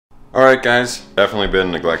Alright guys, definitely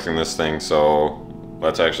been neglecting this thing, so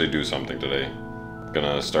let's actually do something today.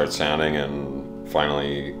 Gonna start sanding and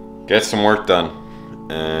finally get some work done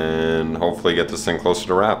and hopefully get this thing closer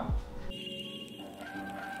to wrap.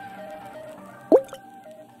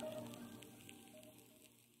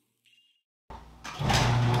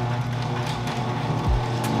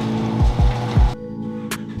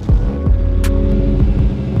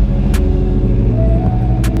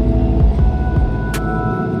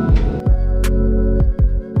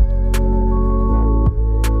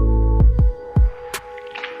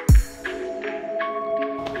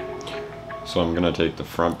 So I'm gonna take the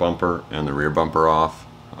front bumper and the rear bumper off,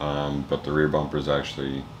 but the rear bumper is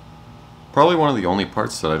actually probably one of the only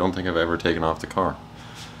parts that I don't think I've ever taken off the car.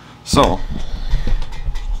 So,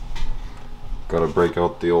 gotta break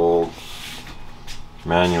out the old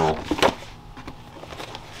manual.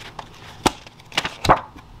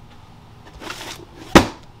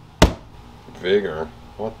 Vigor,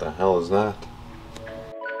 what the hell is that?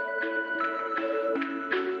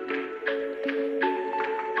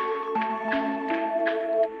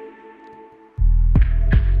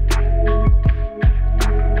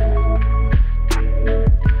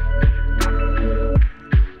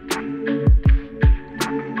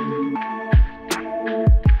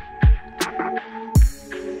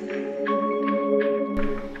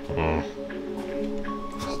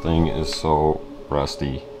 Thing is so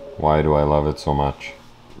rusty. Why do I love it so much?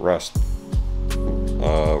 Rust.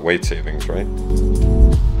 Weight savings, right?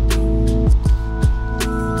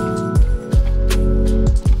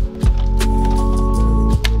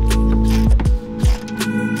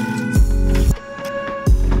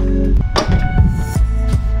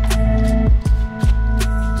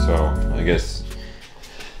 So, I guess,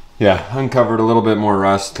 yeah, uncovered a little bit more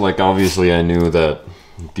rust. Like, obviously I knew that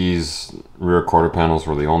these rear quarter panels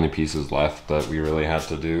were the only pieces left that we really had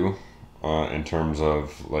to do in terms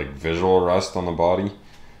of like visual rust on the body,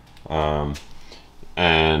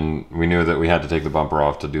 and we knew that we had to take the bumper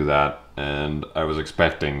off to do that, and I was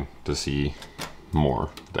expecting to see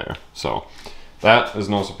more there. So that is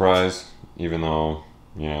no surprise, even though,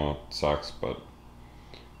 you know, it sucks, but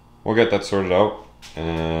we'll get that sorted out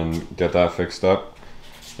and get that fixed up.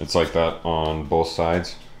 It's like that on both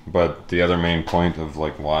sides. But the other main point of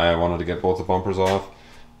like why I wanted to get both the bumpers off,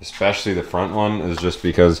 especially the front one, is just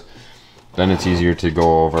because then it's easier to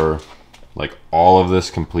go over like all of this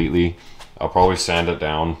completely. I'll probably sand it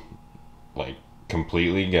down like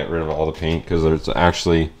completely, get rid of all the paint, because there's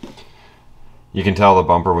actually, you can tell the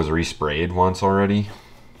bumper was resprayed once already,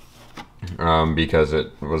 because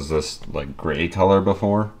it was this like gray color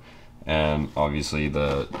before, and obviously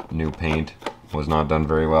the new paint was not done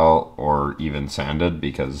very well or even sanded,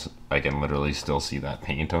 because I can literally still see that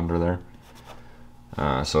paint under there.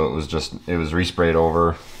 So it was resprayed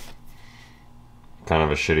over, kind of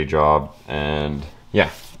a shitty job, and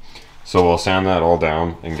yeah. So we'll sand that all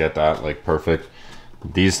down and get that like perfect.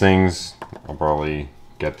 These things, I'll probably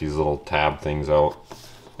get these little tab things out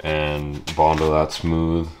and Bondo that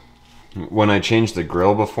smooth. When I changed the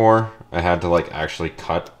grill before, I had to like actually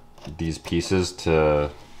cut these pieces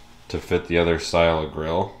to fit the other style of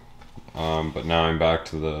grill, but now I'm back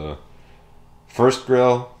to the first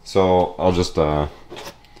grill, so I'll just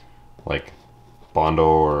like Bondo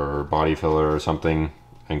or body filler or something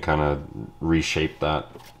and kind of reshape that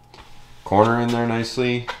corner in there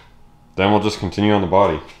nicely. Then we'll just continue on the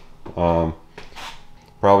body.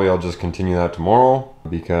 Probably I'll just continue that tomorrow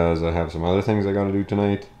because I have some other things I gotta do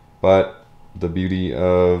tonight, but the beauty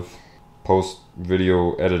of post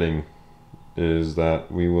video editing is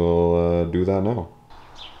that we will do that now.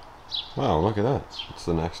 Wow, look at that. It's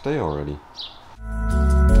the next day already.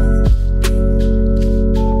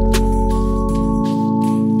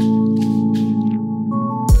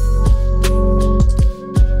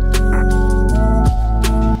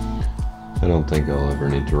 I don't think I'll ever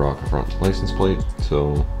need to rock a front license plate,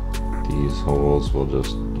 so these holes will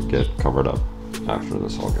just get covered up after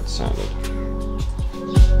this all gets sanded.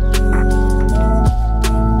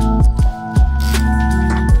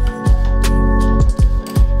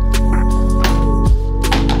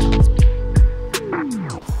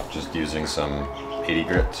 Using some 80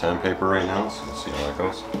 grit sandpaper right now, so we'll see how that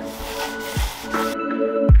goes.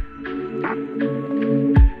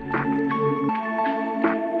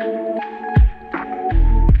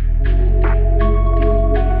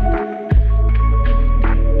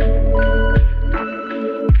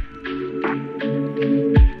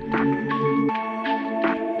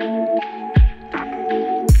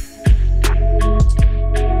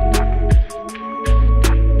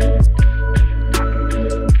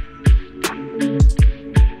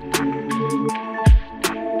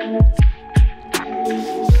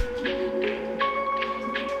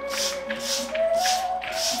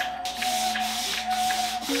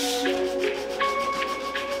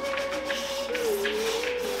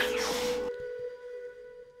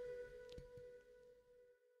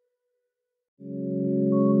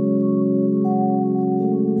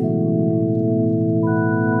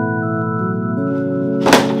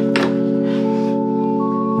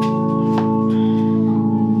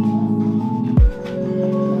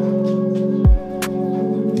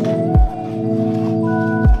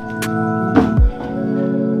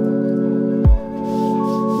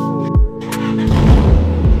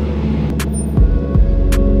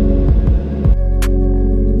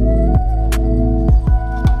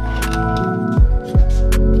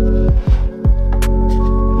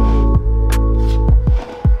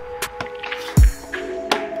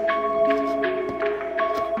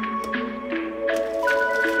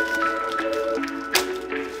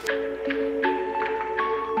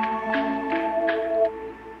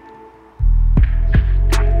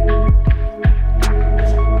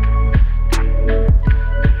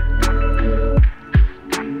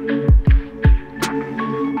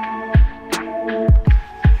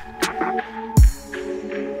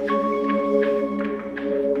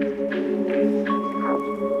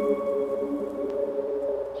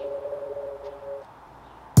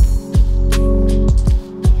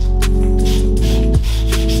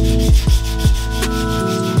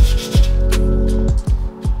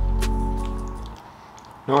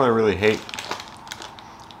 really hate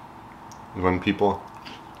when people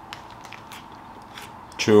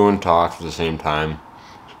chew and talk at the same time,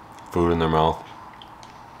 food in their mouth.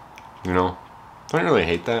 You know, I don't really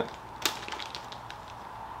hate that.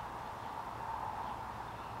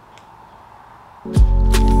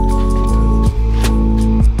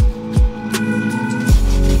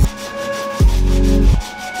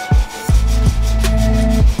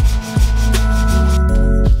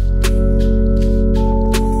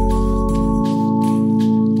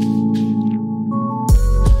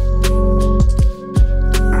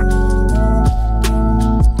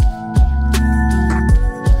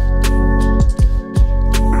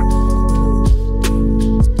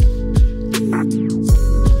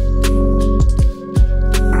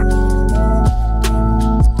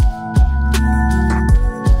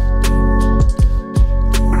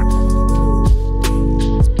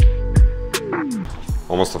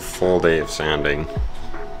 Almost a full day of sanding,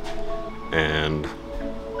 and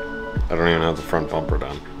I don't even have the front bumper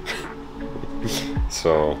done.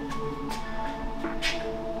 So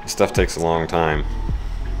stuff takes a long time,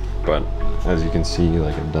 but as you can see,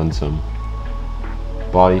 like, I've done some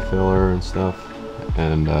body filler and stuff,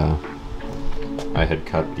 and I had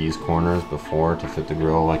cut these corners before to fit the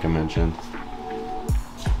grill, like I mentioned.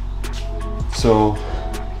 So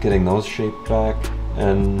getting those shaped back,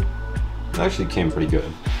 and it actually came pretty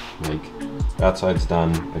good. Like, that side's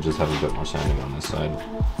done. I just have a bit more sanding on this side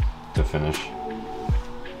to finish.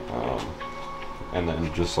 And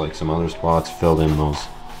then just like some other spots, filled in those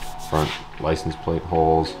front license plate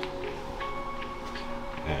holes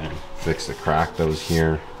and fixed the crack that was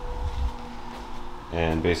here.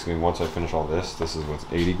 And basically, once I finish all this, this is with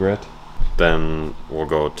 80 grit. Then we'll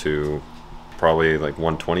go to probably like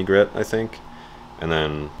 120 grit, I think. And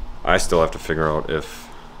then I still have to figure out if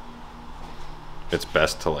it's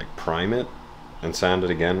best to like prime it and sand it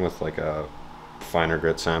again with like a finer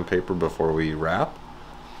grit sandpaper before we wrap.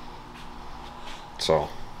 So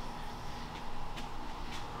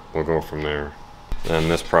we'll go from there.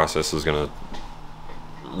 And this process is gonna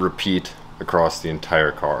repeat across the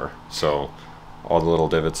entire car. So all the little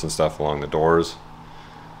divots and stuff along the doors,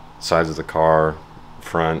 sides of the car,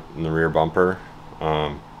 front and the rear bumper,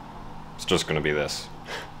 it's just gonna be this.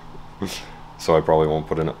 So I probably won't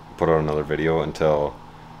put out another video until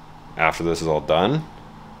after this is all done,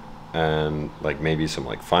 and like maybe some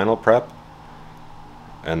like final prep,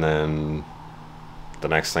 and then the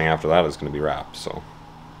next thing after that is going to be wrap. So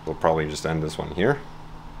we'll probably just end this one here,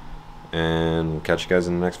 and we'll catch you guys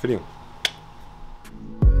in the next video.